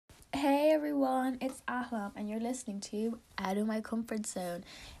everyone, it's Ahlam and you're listening to Out of My Comfort Zone.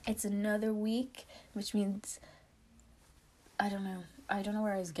 It's another week, which means I don't know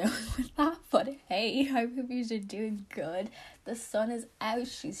where I was going with that, but hey, I hope you are doing good. The sun is out,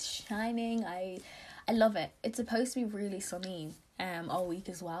 she's shining. I love it. It's supposed to be really sunny all week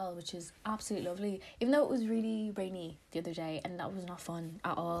as well, which is absolutely lovely, even though it was really rainy the other day and that was not fun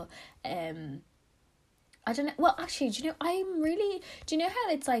at all. I don't know. Well, actually, do you know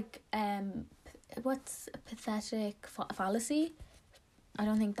how it's like, what's a pathetic fallacy? I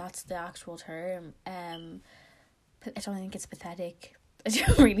don't think that's the actual term. I don't think it's pathetic.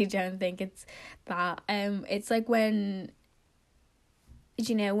 I really don't think it's that. It's like when, what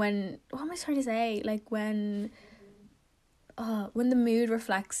am I trying to say? Like when the mood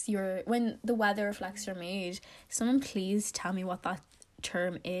reflects when the weather reflects your mood. Someone please tell me what that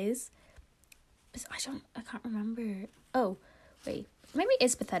term is. I can't remember. Oh, wait. Maybe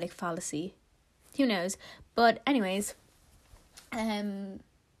it's pathetic fallacy. Who knows? But anyways, what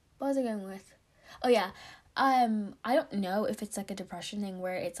was I going with? Oh yeah. I don't know if it's like a depression thing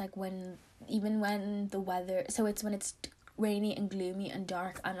where it's like when the weather, so it's when it's rainy and gloomy and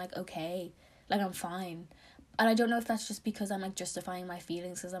dark, I'm like, okay, like I'm fine. And I don't know if that's just because I'm like justifying my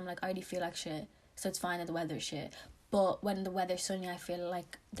feelings, because I'm like, I already feel like shit, so it's fine that the weather's shit. But when the weather's sunny, I feel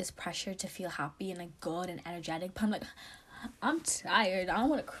like this pressure to feel happy and like good and energetic. But I'm like, I'm tired. I don't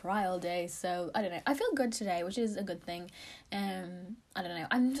want to cry all day. So I don't know. I feel good today, which is a good thing. I don't know.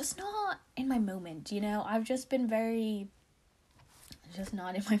 I'm just not in my moment. I've just been just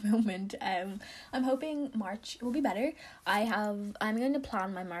not in my moment. I'm hoping March will be better. I'm going to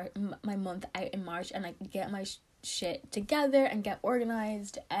plan my month out in March and like get my shit together and get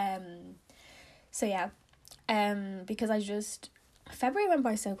organized. So yeah. Because February went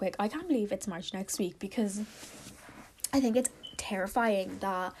by so quick. I can't believe it's March next week, because I think it's terrifying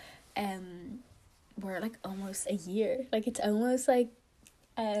that we're like almost a year. Like it's almost like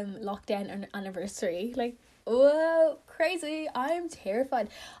lockdown anniversary. Like, whoa, crazy. I'm terrified.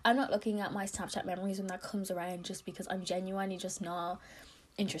 I'm not looking at my Snapchat memories when that comes around, just because I'm genuinely just not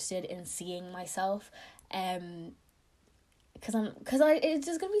interested in seeing myself. It's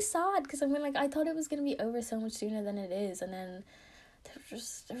just gonna be sad, because I'm like, I thought it was gonna be over so much sooner than it is, and then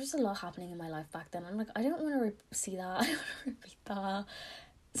there's just a lot happening in my life back then. I'm like, I don't want to see that. I don't want to repeat that.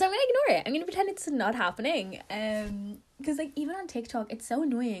 So I'm gonna ignore it. I'm gonna pretend it's not happening. Because like even on TikTok, it's so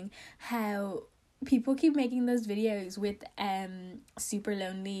annoying how people keep making those videos with Super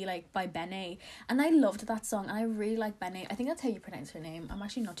Lonely, like by Benet, and I loved that song and I really like Benet. I think that's how you pronounce her name. I'm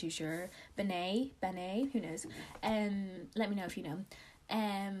actually not too sure. Benet, who knows? Let me know if you know.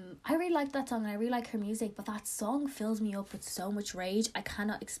 I really like that song and I really like her music, but that song fills me up with so much rage. I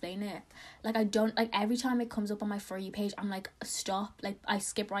cannot explain it. Like I don't, like every time it comes up on my For You page, I'm like, stop. Like I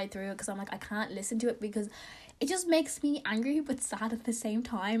skip right through it, because I'm like, I can't listen to it, because it just makes me angry but sad at the same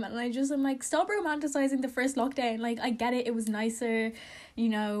time. And I'm like, stop romanticizing the first lockdown. Like I get it, it was nicer,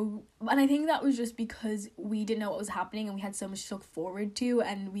 and I think that was just because we didn't know what was happening and we had so much to look forward to,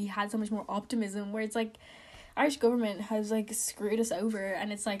 and we had so much more optimism, where it's like Irish government has like screwed us over,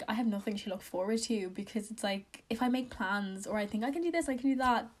 and it's like I have nothing to look forward to, because it's like if I make plans or I think I can do this, I can do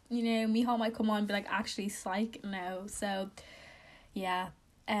that, Michal might come on and be like, actually psych, no. So yeah.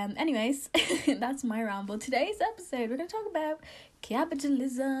 Anyways, that's my ramble. Today's episode, we're going to talk about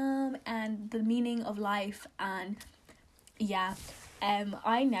capitalism and the meaning of life. And yeah,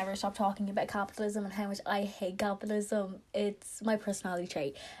 I never stop talking about capitalism and how much I hate capitalism. It's my personality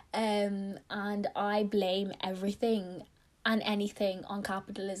trait. And I blame everything and anything on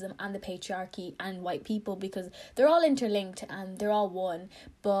capitalism and the patriarchy and white people, because they're all interlinked and they're all one.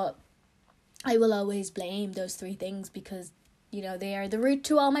 But I will always blame those three things, because they are the root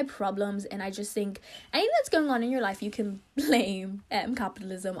to all my problems. And I just think anything that's going on in your life, you can blame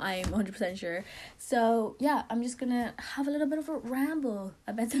capitalism. I'm 100% sure. So yeah, I'm just gonna have a little bit of a ramble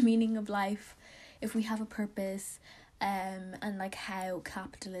about the meaning of life, if we have a purpose, and like how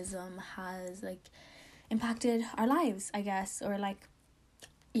capitalism has like impacted our lives, I guess, or like,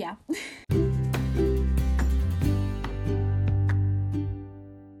 yeah.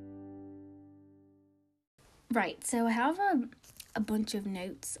 Right, so I have a bunch of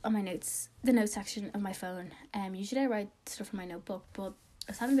notes on the notes section of my phone. Usually I write stuff in my notebook, but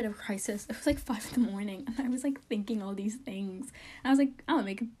I was having a bit of a crisis. It was like 5 a.m, and I was like thinking all these things. And I was like, I want to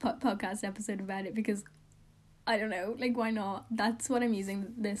make a podcast episode about it, because I don't know, like why not? That's what I'm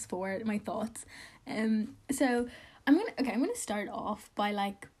using this for, my thoughts. So I'm gonna start off by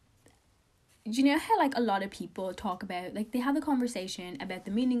like, do you know how like a lot of people talk about, like they have a conversation about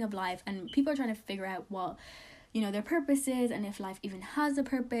the meaning of life, and people are trying to figure out what their purpose is, and if life even has a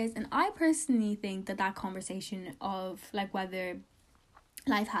purpose. And I personally think that conversation of like whether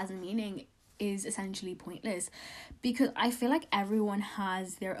life has a meaning is essentially pointless, because I feel like everyone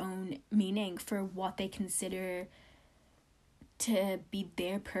has their own meaning for what they consider to be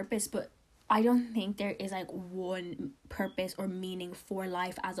their purpose, but I don't think there is like one purpose or meaning for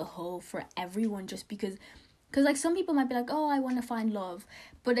life as a whole for everyone, just because like some people might be like, oh, I want to find love,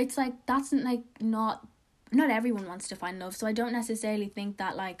 but it's like that's like not everyone wants to find love. So I don't necessarily think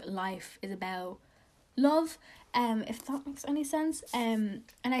that like life is about love, if that makes any sense. And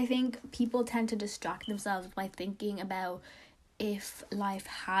I think people tend to distract themselves by thinking about if life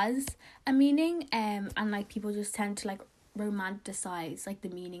has a meaning, and like people just tend to like romanticize like the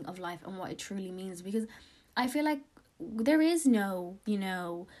meaning of life and what it truly means, because I feel like there is no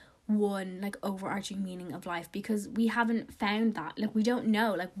one like overarching meaning of life, because we haven't found that. Like we don't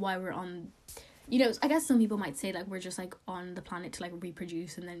know like why we're on, I guess some people might say like we're just like on the planet to like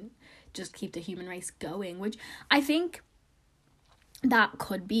reproduce and then just keep the human race going, which I think that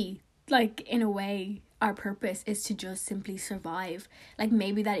could be like, in a way, our purpose is to just simply survive. Like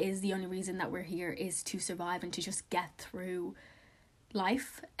maybe that is the only reason that we're here, is to survive and to just get through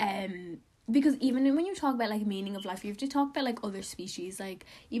life. Because even when you talk about like meaning of life, you have to talk about like other species, like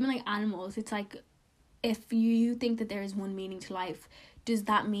even like animals. It's like, if you think that there is one meaning to life, does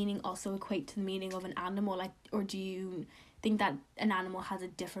that meaning also equate to the meaning of an animal? Like, or do you think that an animal has a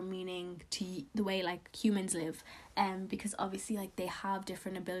different meaning to the way like humans live? Because obviously like they have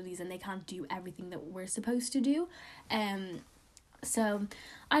different abilities and they can't do everything that we're supposed to do. So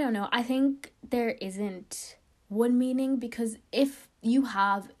I don't know, I think there isn't one meaning, because if you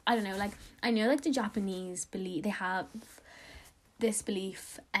have, I don't know, like I know like the Japanese believe, they have this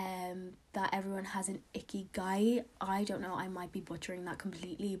belief that everyone has an ikigai. I don't know, I might be butchering that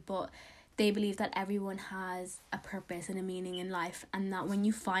completely, but they believe that everyone has a purpose and a meaning in life, and that when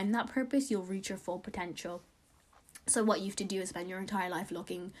you find that purpose, you'll reach your full potential. So what you have to do is spend your entire life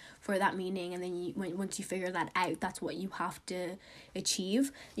looking for that meaning, and then once you figure that out, that's what you have to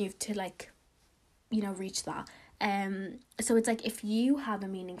achieve. You have to like, reach that. So it's like, if you have a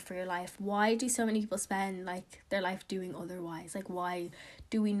meaning for your life, why do so many people spend like their life doing otherwise? Like why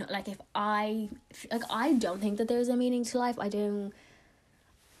do we not, like, if I don't think that there's a meaning to life. I don't,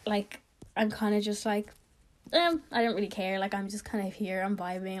 like, I'm kind of just like, I don't really care, like I'm just kind of here, I'm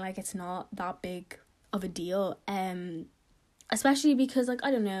vibing, like it's not that big of a deal. Especially because like,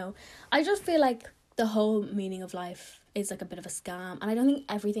 I don't know, I just feel like the whole meaning of life is like a bit of a scam, and I don't think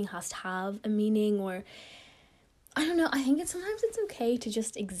everything has to have a meaning, or I don't know, I think sometimes it's okay to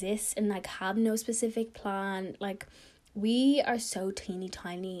just exist and like have no specific plan. Like we are so teeny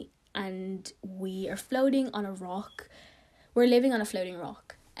tiny and we are floating on a rock. We're living on a floating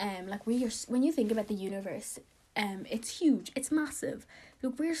rock. Like when you think about the universe, it's huge, it's massive.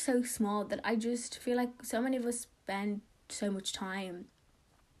 Look, we're so small that I just feel like so many of us spend so much time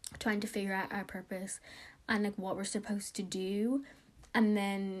trying to figure out our purpose and like what we're supposed to do, and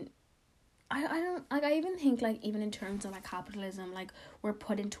then I don't, like, I even think like, even in terms of like capitalism, like we're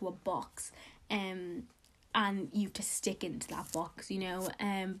put into a box, and you have to stick into that box,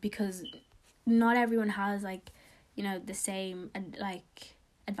 because not everyone has like, the same like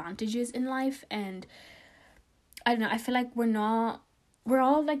advantages in life. And I don't know, I feel like we're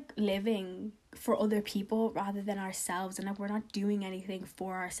all like living for other people rather than ourselves, and like we're not doing anything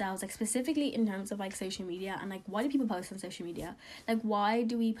for ourselves, like specifically in terms of like social media. And like, why do people post on social media? Like, why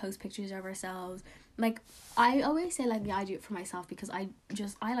do we post pictures of ourselves? Like, I always say like, yeah, I do it for myself, because I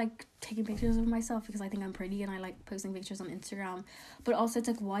like taking pictures of myself because I think I'm pretty, and I like posting pictures on Instagram. But also it's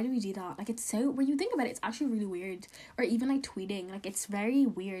like, why do we do that? Like, it's so, when you think about it, it's actually really weird. Or even like tweeting, like it's very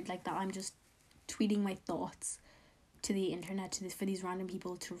weird, like that I'm just tweeting my thoughts to the internet, for these random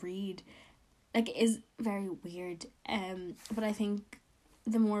people to read. Like, it is very weird. But I think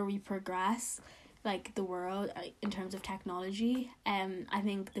the more we progress, like the world, in terms of technology, I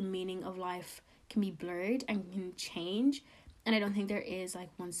think the meaning of life can be blurred and can change, and I don't think there is like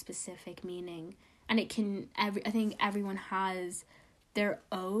one specific meaning. And it can, I think everyone has their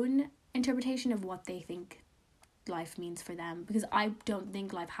own interpretation of what they think life means for them, because I don't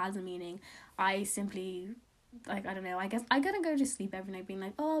think life has a meaning. I simply, like, I don't know, I guess I gotta go to sleep every night being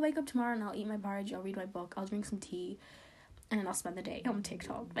like, oh, I'll wake up tomorrow and I'll eat my porridge, I'll read my book, I'll drink some tea, and then I'll spend the day on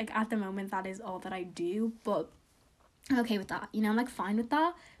TikTok. Like, at the moment, that is all that I do, but I'm okay with that, I'm like fine with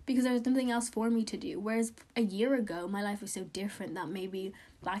that, because there's nothing else for me to do. Whereas a year ago, my life was so different that maybe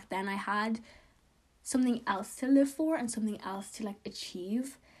back then I had something else to live for and something else to like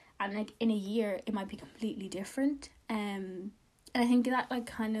achieve, and like in a year it might be completely different. And I think that like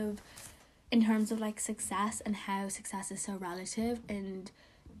kind of in terms of like success and how success is so relative, and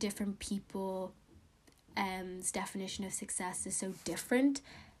different people definition of success is so different.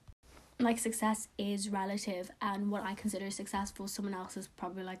 Like, success is relative, and what I consider successful, someone else is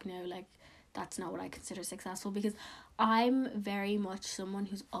probably like, no, like, that's not what I consider successful. Because I'm very much someone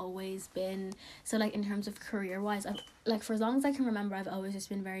who's always been, so like in terms of career wise, I've, like, for as long as I can remember, I've always just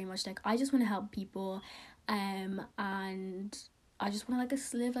been very much like, I just want to help people, and I just want to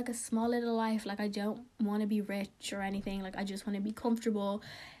like live like a small little life. Like, I don't want to be rich or anything. Like, I just want to be comfortable,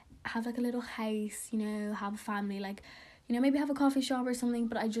 have like a little house, you know, have a family, like, you know, maybe have a coffee shop or something.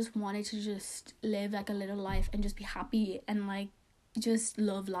 But I just wanted to just live like a little life and just be happy and like just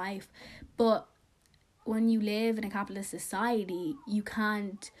love life. But when you live in a capitalist society, you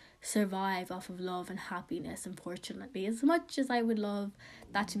can't survive off of love and happiness, unfortunately. As much as I would love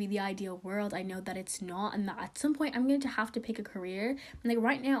that to be the ideal world, I know that it's not, and that at some point I'm going to have to pick a career. And like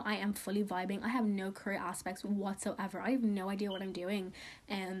right now, I am fully vibing. I have no career aspects whatsoever. I have no idea what I'm doing.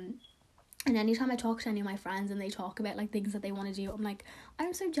 And anytime I talk to any of my friends and they talk about like things that they want to do, I'm like,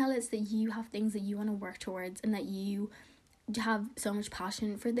 I'm so jealous that you have things that you want to work towards and that you have so much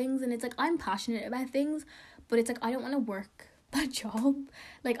passion for things. And it's like, I'm passionate about things, but it's like, I don't want to work that job.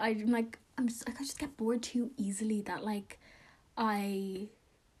 Like, I just get bored too easily, that like I'm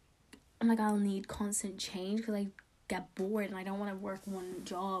like, I'll need constant change because I get bored and I don't want to work one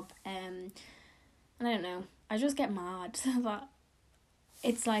job. And I don't know, I just get mad that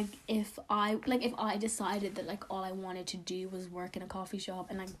it's like, if I decided that like all I wanted to do was work in a coffee shop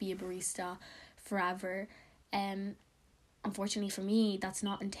and like be a barista forever, unfortunately for me, that's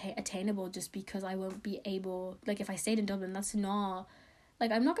not attainable, just because I won't be able, like, if I stayed in Dublin, that's not,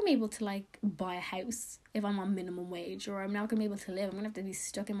 like, I'm not going to be able to, like, buy a house if I'm on minimum wage, or I'm not going to be able to live. I'm going to have to be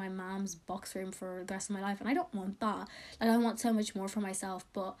stuck in my mom's box room for the rest of my life, and I don't want that. Like, I want so much more for myself,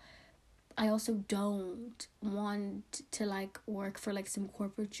 but I also don't want to, like, work for, like, some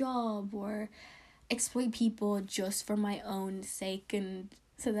corporate job or exploit people just for my own sake and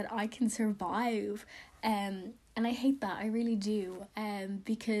so that I can survive. And I hate that, I really do,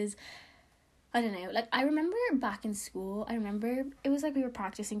 because, I don't know, like, I remember back in school, it was like we were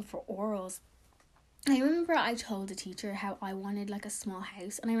practicing for orals. I remember I told the teacher how I wanted, like, a small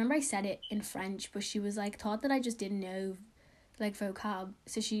house, and I remember I said it in French, but she was, like, thought that I just didn't know, like, vocab,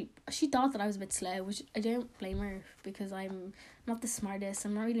 so she thought that I was a bit slow, which I don't blame her, because I'm not the smartest,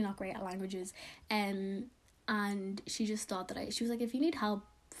 I'm really not great at languages, and she just thought that she was like, if you need help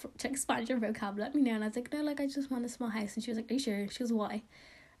to expand your vocab, let me know. And I was like, no, like, I just want a small house. And she was like, are you sure? She goes, why?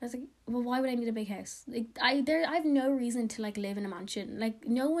 I was like, well, why would I need a big house? Like, I have no reason to, like, live in a mansion. Like,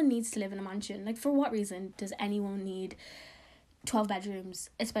 no one needs to live in a mansion. Like, for what reason does anyone need 12 bedrooms,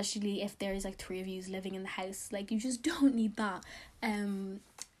 especially if there's, like, 3 of you living in the house? Like, you just don't need that. And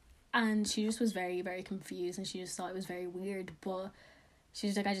she just was very, very confused, and she just thought it was very weird. But she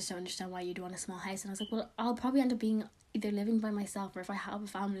was like, I just don't understand why you'd want a small house. And I was like, well, I'll probably end up being either living by myself, or if I have a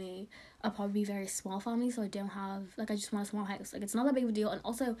family, I'll probably be a very small family, so I don't have, like, I just want a small house. Like, it's not that big of a deal. And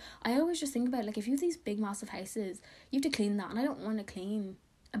also, I always just think about, like, if you have these big massive houses, you have to clean that, and I don't want to clean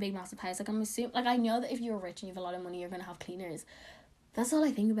a big massive house. Like, I'm assuming, like, I know that if you're rich and you have a lot of money, you're going to have cleaners. That's all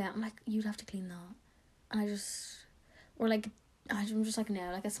I think about. I'm like, you'd have to clean that. And I'm just like,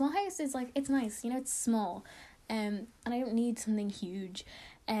 no, like, a small house is, like, it's nice, you know, it's small, and I don't need something huge.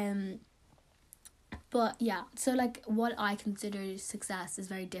 But yeah, so, like, what I consider success is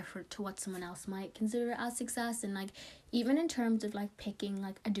very different to what someone else might consider as success. And, like, even in terms of, like, picking,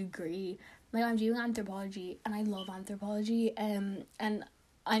 like, a degree, like, I'm doing anthropology, and I love anthropology, and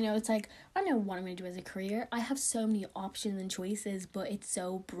I know it's like, I don't know what I'm going to do as a career. I have so many options and choices, but it's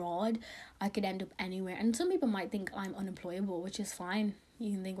so broad. I could end up anywhere. And some people might think I'm unemployable, which is fine.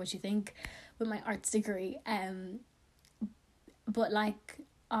 You can think what you think with my arts degree. But, like,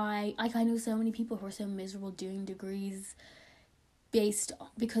 I know so many people who are so miserable doing degrees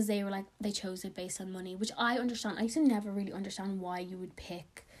because they were like, they chose it based on money, which I understand. I used to never really understand why you would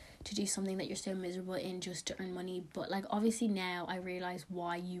pick to do something that you're so miserable in just to earn money. But, like, obviously now I realize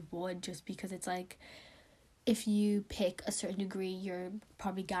why you would, just because it's like, if you pick a certain degree, you're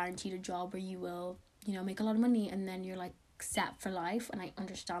probably guaranteed a job where you will, you know, make a lot of money, and then you're, like, set for life. And I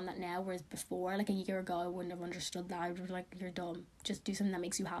understand that now, whereas before, like, a year ago, I wouldn't have understood that. I would be like, you're dumb, just do something that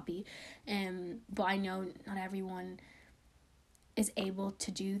makes you happy. But I know not everyone is able to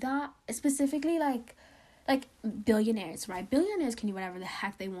do that, specifically like billionaires, right? Billionaires can do whatever the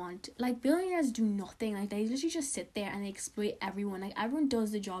heck they want. Like, billionaires do nothing. Like, they literally just sit there and they exploit everyone. Like, everyone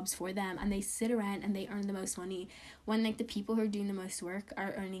does the jobs for them, and they sit around and they earn the most money, when, like, the people who are doing the most work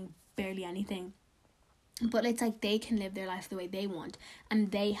are earning barely anything. But it's like, they can live their life the way they want,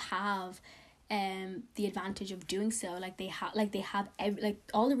 and they have the advantage of doing so. Like they have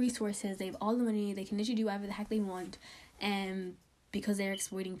all the resources, they have all the money, they can literally do whatever the heck they want, because they're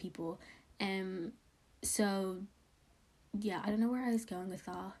exploiting people. So yeah, I don't know where I was going with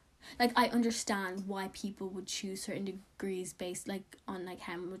that. Like, I understand why people would choose certain degrees based, like, on, like,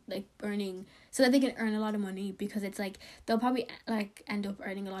 how much, like, earning, so that they can earn a lot of money, because it's, like, they'll probably, like, end up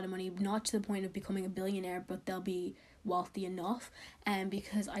earning a lot of money, not to the point of becoming a billionaire, but they'll be wealthy enough,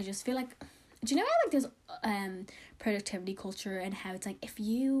 because I just feel like, do you know how, like, there's, productivity culture, and how it's, like, if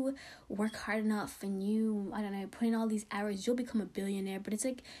you work hard enough, and you, I don't know, put in all these hours, you'll become a billionaire, but it's,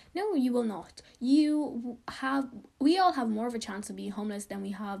 like, no, you will not. We all have more of a chance of being homeless than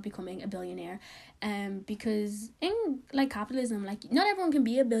we have becoming a billionaire, because in, like, capitalism, like, not everyone can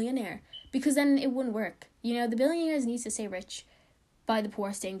be a billionaire, because then it wouldn't work. You know, the billionaires need to stay rich by the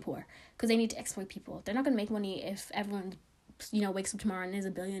poor staying poor, because they need to exploit people. They're not going to make money if everyone, you know, wakes up tomorrow and is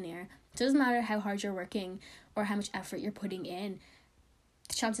a billionaire. It doesn't matter how hard you're working or how much effort you're putting in.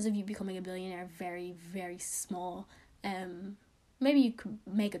 The chances of you becoming a billionaire are very, very small. Maybe you could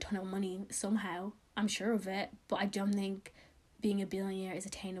make a ton of money somehow. I'm sure of it, but I don't think being a billionaire is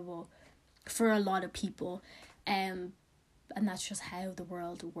attainable for a lot of people. And that's just how the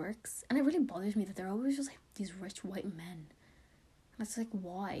world works. And it really bothers me that they're always just like these rich white men. And it's like,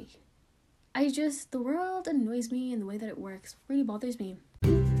 why? The world annoys me, and the way that it works really bothers me.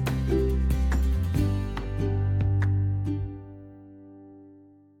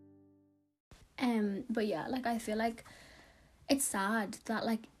 But yeah, like, I feel like it's sad that,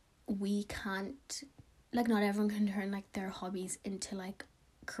 like, we can't, like, not everyone can turn, like, their hobbies into, like,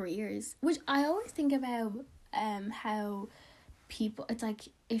 careers, which I always think about, how people, it's like,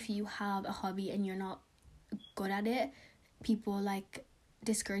 if you have a hobby and you're not good at it, people, like,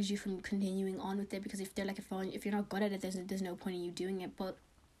 discourage you from continuing on with it, because if they're like, if you're not good at it, there's no point in you doing it. But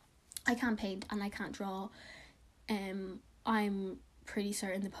I can't paint and I can't draw. I'm pretty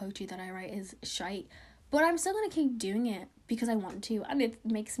certain the poetry that I write is shite, but I'm still gonna keep doing it because I want to, and it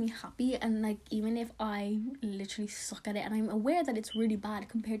makes me happy. And, like, even if I literally suck at it, and I'm aware that it's really bad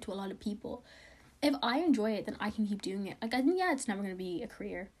compared to a lot of people, if I enjoy it, then I can keep doing it. Like, I think, yeah, it's never gonna be a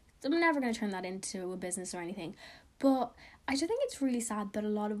career. I'm never gonna turn that into a business or anything, but I just think it's really sad that a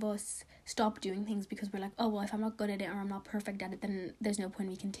lot of us stop doing things because we're like, oh, well, if I'm not good at it or I'm not perfect at it, then there's no point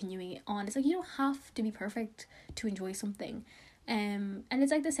in me continuing it on. It's like, you don't have to be perfect to enjoy something. And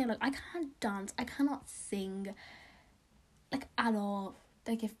it's like the same, like, I can't dance, I cannot sing, like, at all.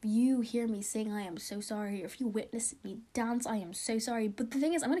 Like, if you hear me sing, I am so sorry. Or if you witness me dance, I am so sorry. But the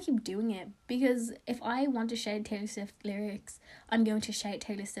thing is, I'm going to keep doing it, because if I want to shout Taylor Swift lyrics, I'm going to shout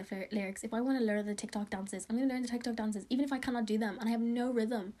Taylor Swift lyrics. If I want to learn the TikTok dances, I'm going to learn the TikTok dances, even if I cannot do them and I have no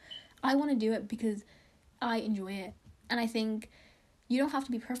rhythm. I want to do it because I enjoy it. And I think you don't have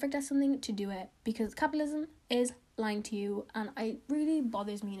to be perfect at something to do it, because capitalism is lying to you, and it really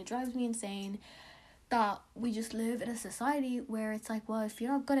bothers me, and it drives me insane that we just live in a society where it's like, well, if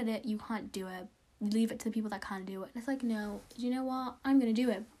you're not good at it, you can't do it. Leave it to the people that can do it. And it's like, no, you know what? I'm going to do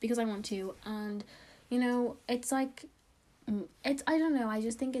it because I want to. And, you know, it's like, I don't know, I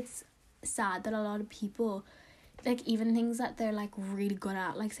just think it's sad that a lot of people, like, even things that they're, like, really good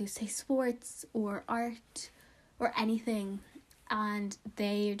at, like, say sports or art or anything, and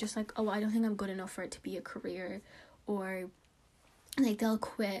they're just like, oh, I don't think I'm good enough for it to be a career, or, like, they'll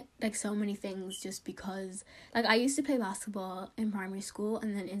quit, like, so many things just because, like, I used to play basketball in primary school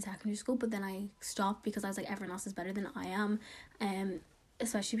and then in secondary school, but then I stopped because I was like, everyone else is better than I am,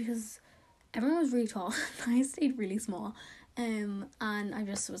 especially because everyone was really tall and I stayed really small, and I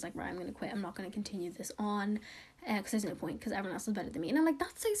just was like, right, I'm gonna quit, I'm not gonna continue this on, because there's no point, because everyone else is better than me. And I'm like,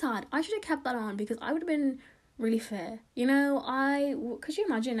 that's so sad. I should have kept that on, because I would have been really fit, you know. Could you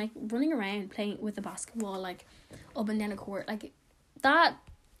imagine, like, running around playing with the basketball, like, up and down a court? Like, that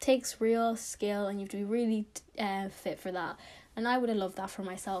takes real skill, and you have to be really fit for that, and I would have loved that for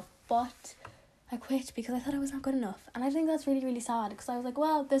myself, but I quit because I thought I was not good enough. And I think that's really, really sad, because I was like,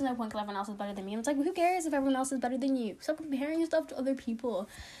 well, there's no point because everyone else is better than me. And it's like, well, who cares if everyone else is better than you? Stop comparing yourself to other people.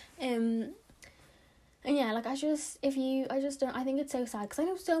 And yeah, like, I just don't, I think it's so sad, because I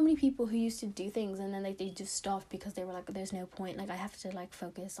know so many people who used to do things and then, like, they just stopped because they were like, there's no point, like, I have to, like,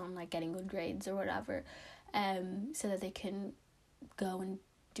 focus on, like, getting good grades or whatever, so that they can go and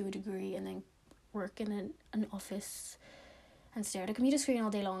do a degree and then work in an office and stare at a computer screen all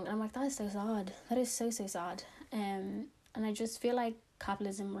day long. And I'm like, that is so sad. That is so, so sad. And I just feel like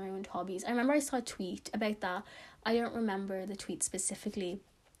capitalism ruined hobbies. I remember I saw a tweet about that. I don't remember the tweet specifically,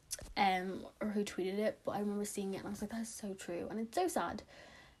 or who tweeted it, but I remember seeing it and I was like, that is so true, and it's so sad.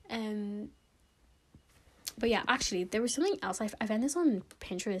 But yeah, actually, there was something else. I found this on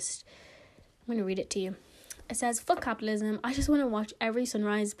Pinterest. I'm gonna read it to you. It says, fuck capitalism. I just want to watch every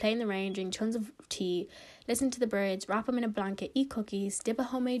sunrise, play in the rain, drink tons of tea, listen to the birds, wrap them in a blanket, eat cookies, dip a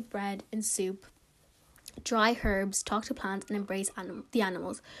homemade bread in soup, dry herbs, talk to plants and embrace the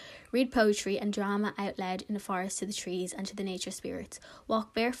animals, read poetry and drama out loud in the forest to the trees and to the nature spirits,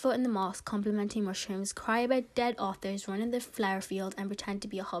 walk barefoot in the moss complimenting mushrooms, cry about dead authors, run in the flower field and pretend to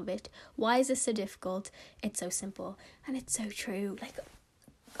be a hobbit. Why is this so difficult? It's so simple. And it's so true. Like,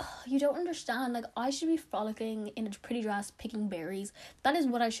 you don't understand. Like, I should be frolicking in a pretty dress picking berries. That is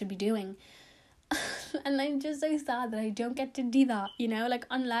what I should be doing. And I'm just so sad that I don't get to do that, you know, like,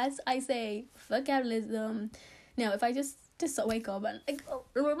 unless I say fuck capitalism. No, if I just wake up and like,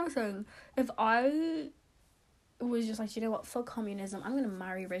 what am I saying? If I was just like, you know what, fuck communism, I'm gonna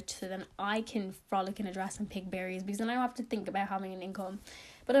marry rich so then I can frolic in a dress and pick berries, because then I don't have to think about having an income.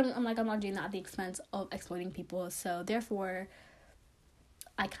 But I'm like, I'm not doing that at the expense of exploiting people, so therefore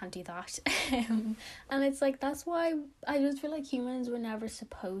I can't do that. And it's like, that's why I just feel like humans were never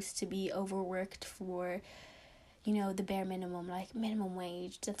supposed to be overworked for, you know, the bare minimum, like minimum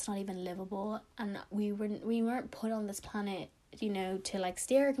wage that's not even livable. And we weren't put on this planet, you know, to like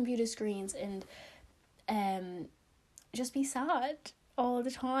stare at computer screens and just be sad all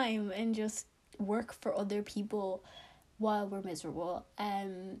the time and just work for other people while we're miserable.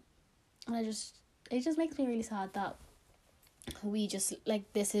 And it just makes me really sad that we just,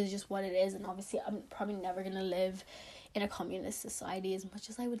 like, this is just what it is. And obviously I'm probably never gonna live in a communist society as much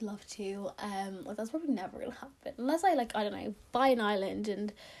as I would love to. Like, that's probably never gonna happen unless I, like, I don't know, buy an island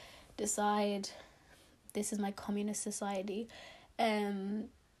and decide this is my communist society.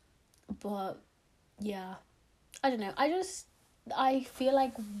 But yeah, I don't know, I feel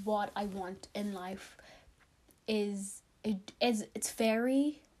like what I want in life is it's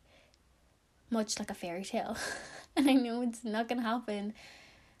very much like a fairy tale. And I know it's not gonna happen,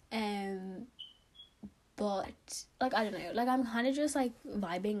 but like, I don't know, like, I'm kind of just like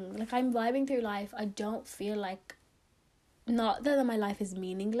vibing, like, I'm vibing through life. I don't feel like, not that my life is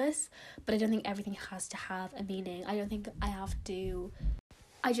meaningless, but I don't think everything has to have a meaning. I don't think I have to.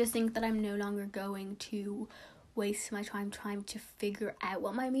 I just think that I'm no longer going to waste my time trying to figure out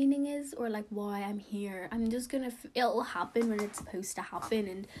what my meaning is or like why I'm here. I'm just gonna it'll happen when it's supposed to happen.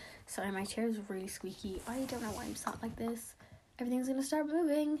 And sorry, my chair is really squeaky. I don't know why I'm sat like this. Everything's gonna start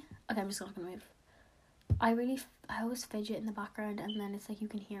moving. Okay, I'm just not gonna move. I always fidget in the background and then it's like you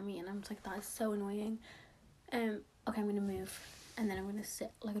can hear me and I'm just like, that is so annoying. Okay, I'm gonna move and then I'm gonna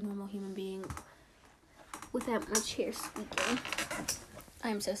sit like a normal human being without my chair squeaking.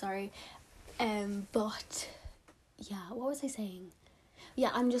 I'm so sorry. But yeah, what was I saying?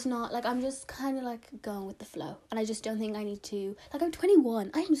 Yeah, I'm just not, like, I'm just kind of like going with the flow, and I just don't think I need to, like, I'm 21,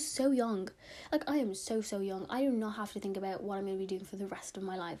 I am so young, like, I am so young. I do not have to think about what I'm going to be doing for the rest of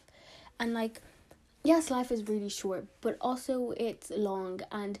my life. And like, yes, life is really short, but also it's long,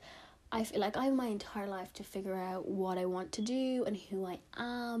 and I feel like I have my entire life to figure out what I want to do and who I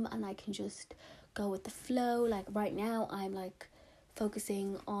am, and I can just go with the flow. Like, right now I'm like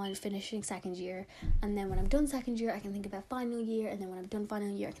focusing on finishing second year, and then when I'm done second year I can think about final year, and then when I'm done final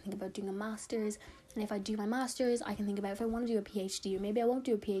year I can think about doing a master's, and if I do my master's I can think about if I want to do a PhD, or maybe I won't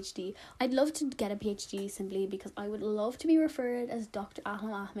do a PhD. I'd love to get a PhD simply because I would love to be referred as Dr.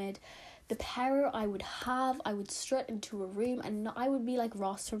 Ahlam Ahmed. The power I would have, I would strut into a room and I would be like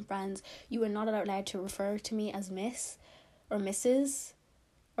Ross from Friends. You are not allowed to refer to me as Miss or Mrs.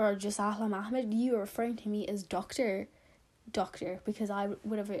 or just Ahlam Ahmed. You are referring to me as Doctor, because I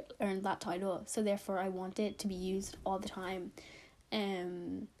would have earned that title, so therefore I want it to be used all the time.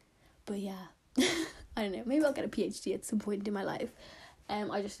 But yeah, I don't know, maybe I'll get a PhD at some point in my life.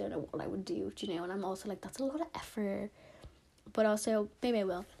 I just don't know what I would do, you know, and I'm also like, that's a lot of effort, but also maybe I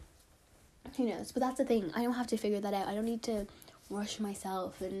will, who knows. But that's the thing, I don't have to figure that out. I don't need to rush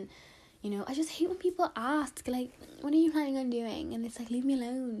myself, and you know, I just hate when people ask, like, what are you planning on doing? And it's like, leave me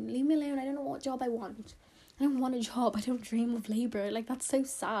alone, I don't know what job I want. I don't want a job. I don't dream of labour. Like, that's so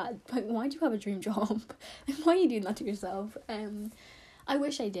sad. Like, why do you have a dream job? Like, why are you doing that to yourself? I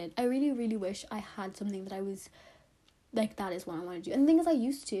wish I did. I really, really wish I had something that I was like, that is what I want to do. And the thing is, I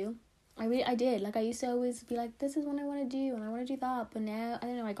used to. I did. Like, I used to always be like, this is what I want to do, and I want to do that. But now, I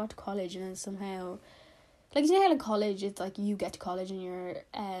don't know, I got to college, and then somehow, like, you know how, like, college, it's like, you get to college and you're,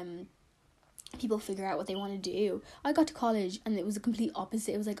 people figure out what they want to do. I got to college and it was a complete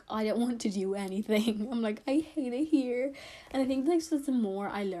opposite. It was like, I don't want to do anything. I'm like, I hate it here. And I think, like, so the more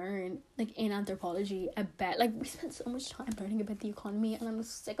I learn, like, in anthropology about, like, we spend so much time learning about the economy, and I'm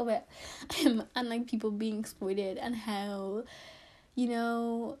sick of it. And like, people being exploited, and how, you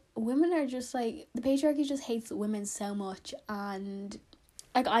know, women are just like, the patriarchy just hates women so much, and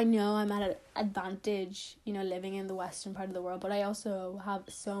like, I know I'm at an advantage, you know, living in the western part of the world, but I also have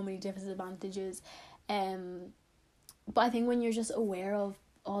so many disadvantages. But I think when you're just aware of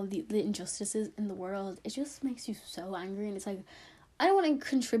all the injustices in the world, it just makes you so angry, and it's like, I don't want to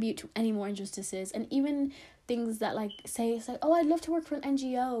contribute to any more injustices. And even things that, like, say, it's like, oh, I'd love to work for an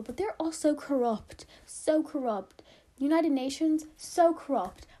NGO, but they're all so corrupt. United Nations, so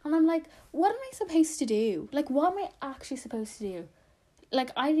corrupt. And I'm like, what am I supposed to do? Like, what am I actually supposed to do?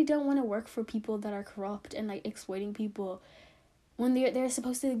 Like, I don't want to work for people that are corrupt and, like, exploiting people when they're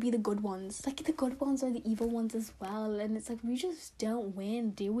supposed to be the good ones. Like, the good ones are the evil ones as well. And it's like, we just don't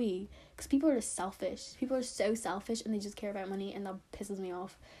win, do we? Because people are just selfish. People are so selfish, and they just care about money, and that pisses me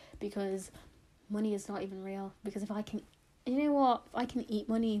off, because money is not even real. Because if I can, you know what, if I can eat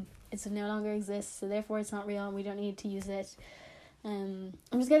money, it no longer exists, so therefore it's not real, and we don't need to use it. I'm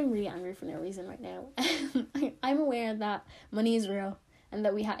just getting really angry for no reason right now. I'm aware that money is real, and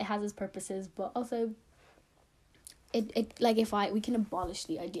that it has its purposes, but also it like, if we can abolish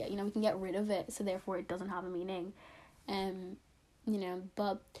the idea, you know, we can get rid of it, so therefore it doesn't have a meaning. You know,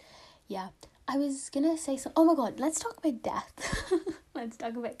 but yeah, I was gonna say oh my god, let's talk about death. Let's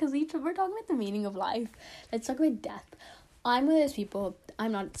talk about, because we're talking about the meaning of life, let's talk about death. I'm one of those people,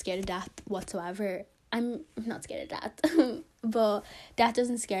 I'm not scared of death whatsoever. I'm not scared of death. But death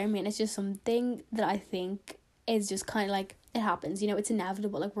doesn't scare me, and it's just something that I think is just kind of like, it happens, you know, it's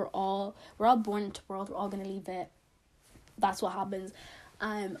inevitable. Like, we're all born into the world, we're all gonna leave it. That's what happens.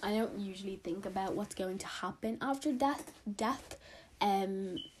 I don't usually think about what's going to happen after death.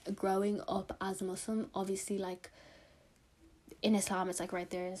 Growing up as a Muslim, obviously, like, in Islam, it's like,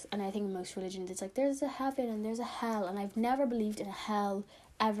 right, and I think in most religions, it's like, there's a heaven and there's a hell, and I've never believed in a hell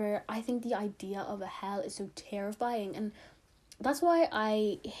ever. I think the idea of a hell is so terrifying, and that's why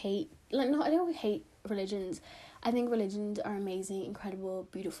I hate, like, no, I don't hate religions. I think religions are amazing, incredible,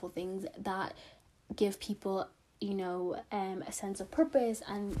 beautiful things that give people, you know, a sense of purpose,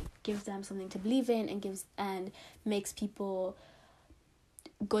 and gives them something to believe in, and makes people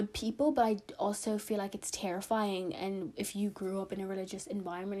good people. But I also feel like it's terrifying, and if you grew up in a religious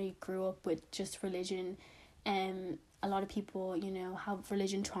environment, or you grew up with just religion, a lot of people, you know, have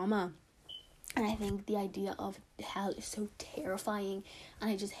religion trauma, and I think the idea of hell is so terrifying, and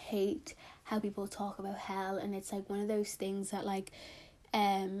I just hate how people talk about hell. And it's like one of those things that, like,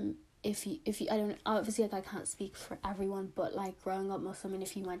 if you I don't, obviously, like, I can't speak for everyone, but like, growing up Muslim, and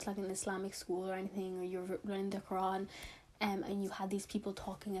if you went to, like, an Islamic school or anything, or you're learning the Quran, and you had these people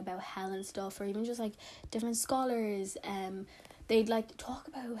talking about hell and stuff, or even just, like, different scholars, they'd, like, talk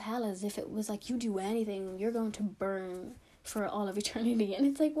about hell as if it was like, you do anything, you're going to burn for all of eternity. And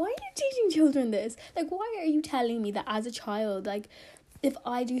it's like, why are you teaching children this? Like, why are you telling me that as a child, like, if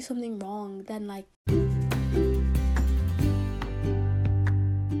I do something wrong, then, like,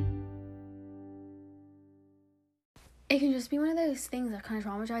 it can just be one of those things that kind of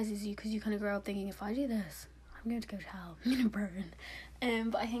traumatizes you, because you kind of grow up thinking, if I do this, I'm going to go to hell, I'm going to burn.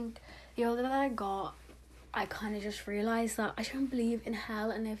 But I think the older that I got, I kind of just realised that I don't believe in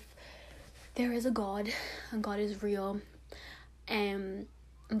hell, and if there is a God, and God is real, and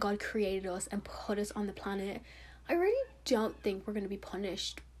God created us and put us on the planet, I really don't think we're going to be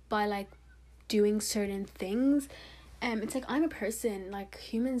punished by, like, doing certain things. It's like, I'm a person, like,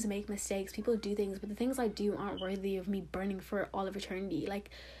 humans make mistakes, people do things, but the things I do aren't worthy of me burning for all of eternity. Like,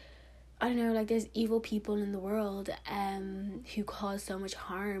 I don't know, like, there's evil people in the world who cause so much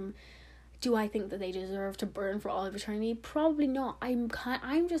harm. Do I think that they deserve to burn for all of eternity? Probably not.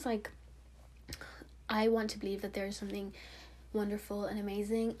 I'm just like, I want to believe that there's something wonderful and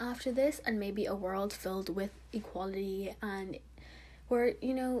amazing after this, and maybe a world filled with equality, and where,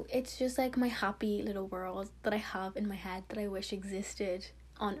 you know, it's just like my happy little world that I have in my head that I wish existed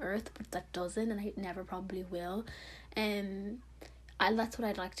on Earth, but that doesn't, and I never probably will. That's what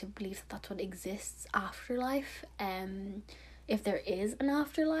I'd like to believe, that's what exists after life, if there is an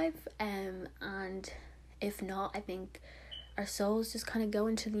afterlife, and if not, I think our souls just kind of go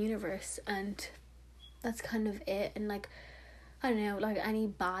into the universe, and that's kind of it. And, like, I don't know, like, any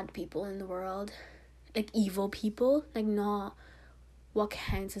bad people in the world, like, evil people, like, not what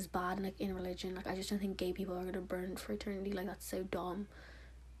counts as bad, like, in religion. Like, I just don't think gay people are gonna burn for eternity. Like, that's so dumb.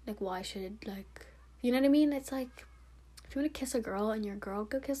 Like, why should, like, you know what I mean? It's like, if you want to kiss a girl and you're a girl,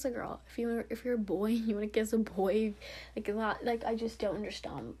 go kiss a girl. If you're a boy and you want to kiss a boy, like, that, like, I just don't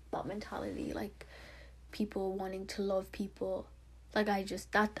understand that mentality. Like, people wanting to love people, like, I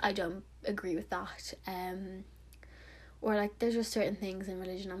don't agree with that. Or, like, there's just certain things in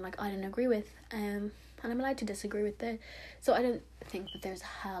religion I'm like, I don't agree with, and I'm allowed to disagree with it. So I don't think that there's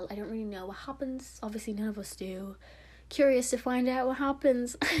hell. I don't really know what happens. Obviously, none of us do. curious to find out what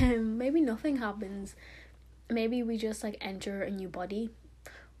happens. Maybe nothing happens. Maybe we just like enter a new body,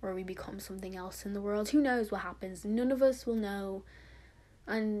 or we become something else in the world. Who knows what happens? None of us will know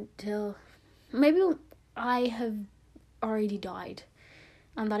until maybe I have already died,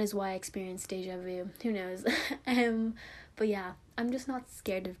 and that is why I experienced deja vu. Who knows? But yeah, I'm just not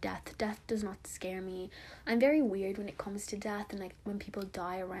scared of death. Death does not scare me. I'm very weird when it comes to death, and like when people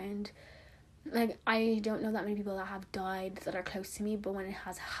die around. Like, I don't know that many people that have died that are close to me, but when it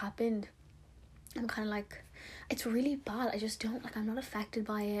has happened, I'm kind of like, it's really bad. I just don't, like, I'm not affected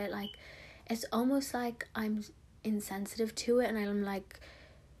by it. Like, it's almost like I'm insensitive to it, and I'm like,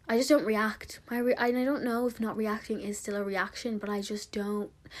 I just don't react. I don't know if not reacting is still a reaction, but I just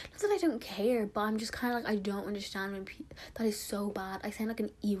don't, not that I don't care, but I'm just kind of like, I don't understand when that is so bad. I sound like an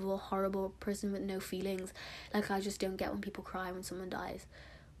evil, horrible person with no feelings. Like, I just don't get when people cry when someone dies,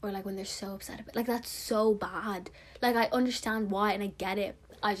 or like when they're so upset about, like, that's so bad. Like, I understand why and I get it,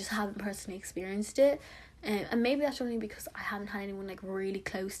 I just haven't personally experienced it. And maybe that's only because I haven't had anyone like really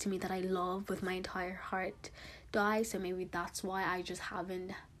close to me that I love with my entire heart die, so maybe that's why I just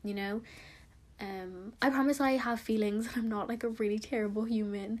haven't, you know. I promise I have feelings and I'm not like a really terrible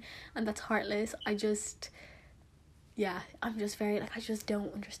human and that's heartless. I'm just very like, I just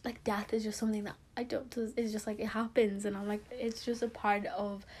don't understand. Like, death is just something that I don't, it's just like, it happens, and I'm like, it's just a part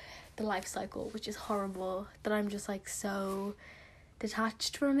of the life cycle, which is horrible, that I'm just like so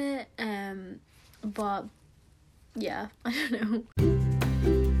detached from it. But yeah, I don't know.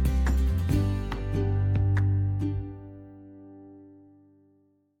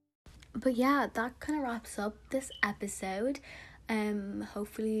 But yeah, that kind of wraps up this episode.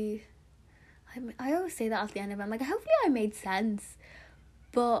 Hopefully, I always say that at the end of it, I'm like, hopefully I made sense,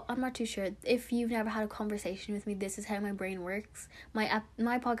 but I'm not too sure. If you've never had a conversation with me, this is how my brain works. My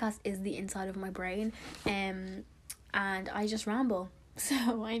podcast is the inside of my brain, and I just ramble.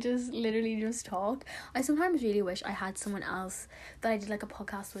 So I just literally just talk. I sometimes really wish I had someone else, that I did like a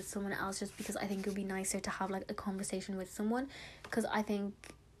podcast with someone else, just because I think it would be nicer to have like a conversation with someone, because I think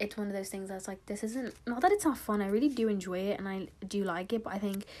it's one of those things that's like, this isn't, not that it's not fun, I really do enjoy it and I do like it, but I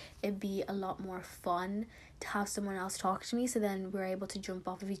think it'd be a lot more fun to have someone else talk to me, so then we're able to jump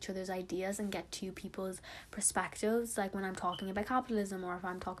off of each other's ideas and get two people's perspectives. Like when I'm talking about capitalism, or if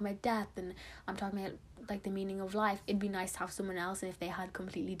I'm talking about death and I'm talking about like the meaning of life, it'd be nice to have someone else, and if they had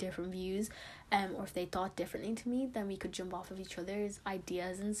completely different views, or if they thought differently to me, then we could jump off of each other's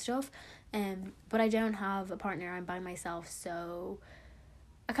ideas and stuff. But I don't have a partner, I'm by myself, so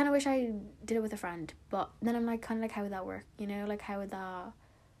I kind of wish I did it with a friend, but then I'm like, kind of like, how would that work, you know? Like, how would that,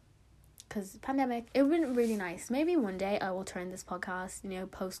 because pandemic, it would be really nice. Maybe one day I will turn this podcast, you know,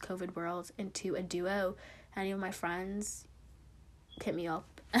 post-COVID world, into a duo. Any of my friends, hit me up.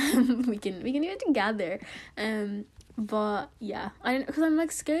 we can do it together. But yeah, because I'm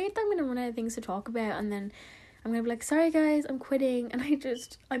like scared that I'm gonna run out of things to talk about, and then I'm gonna be like, sorry guys, I'm quitting, and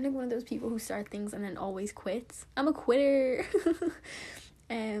I'm like one of those people who start things and then always quits. I'm a quitter.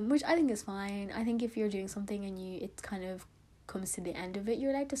 Which I think is fine. I think if you're doing something and it kind of comes to the end of it,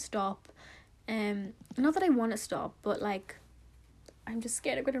 you're allowed to stop. Not that I want to stop, but like, I'm just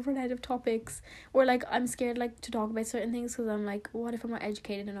scared I'm gonna run out of topics, or like I'm scared like to talk about certain things, because I'm like, what if I'm not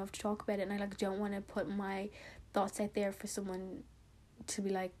educated enough to talk about it, and I like don't want to put my thoughts out there for someone to be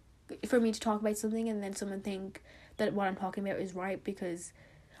like, for me to talk about something and then someone think that what I'm talking about is right, because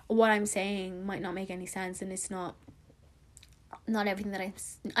what I'm saying might not make any sense, and it's not everything that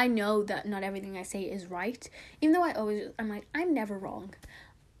I know that not everything I say is right, even though I'm like, I'm never wrong.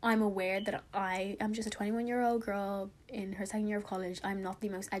 I'm aware that I am just a 21-year-old girl in her second year of college. I'm not the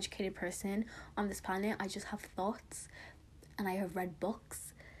most educated person on this planet. I just have thoughts and I have read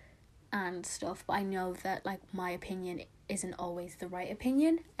books and stuff, but I know that like my opinion isn't always the right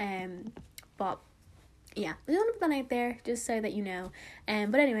opinion. But yeah, I just want to put that out there just so that you know.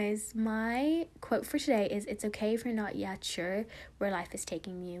 But anyways, my quote for today is, it's okay if you're not yet sure where life is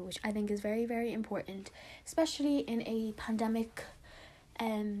taking you, which I think is very, very important, especially in a pandemic,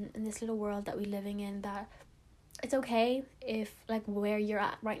 in this little world that we're living in, that it's okay if like where you're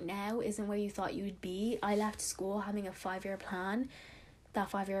at right now isn't where you thought you would be. I left school having a 5-year plan. That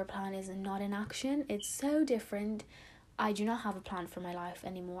 5-year plan is not in action. It's so different. I do not have a plan for my life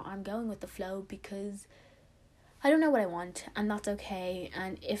anymore. I'm going with the flow because I don't know what I want, and that's okay.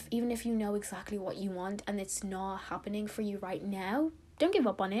 And even if you know exactly what you want and it's not happening for you right now, don't give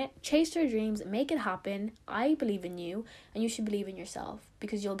up on it. Chase your dreams, make it happen. I believe in you, and you should believe in yourself,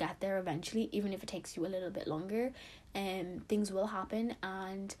 because you'll get there eventually, even if it takes you a little bit longer. Things will happen,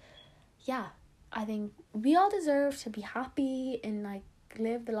 and yeah, I think we all deserve to be happy and like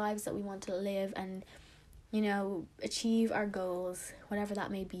live the lives that we want to live, and you know, achieve our goals, whatever that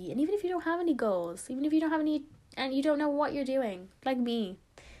may be. And even if you don't have any goals, even if you don't have any, and you don't know what you're doing, like me,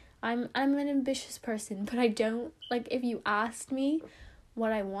 I'm an ambitious person, but I don't, like, if you asked me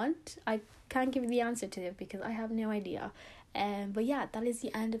what I want, I can't give you the answer to it because I have no idea. But yeah, that is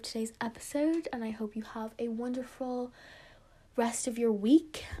the end of today's episode, and I hope you have a wonderful rest of your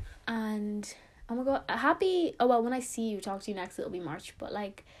week. And oh my god, happy, oh well, when I see you, talk to you next, it'll be March, but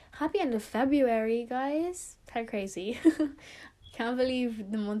like, happy end of February, guys. How crazy. Can't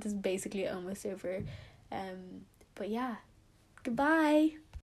believe the month is basically almost over. But yeah, goodbye.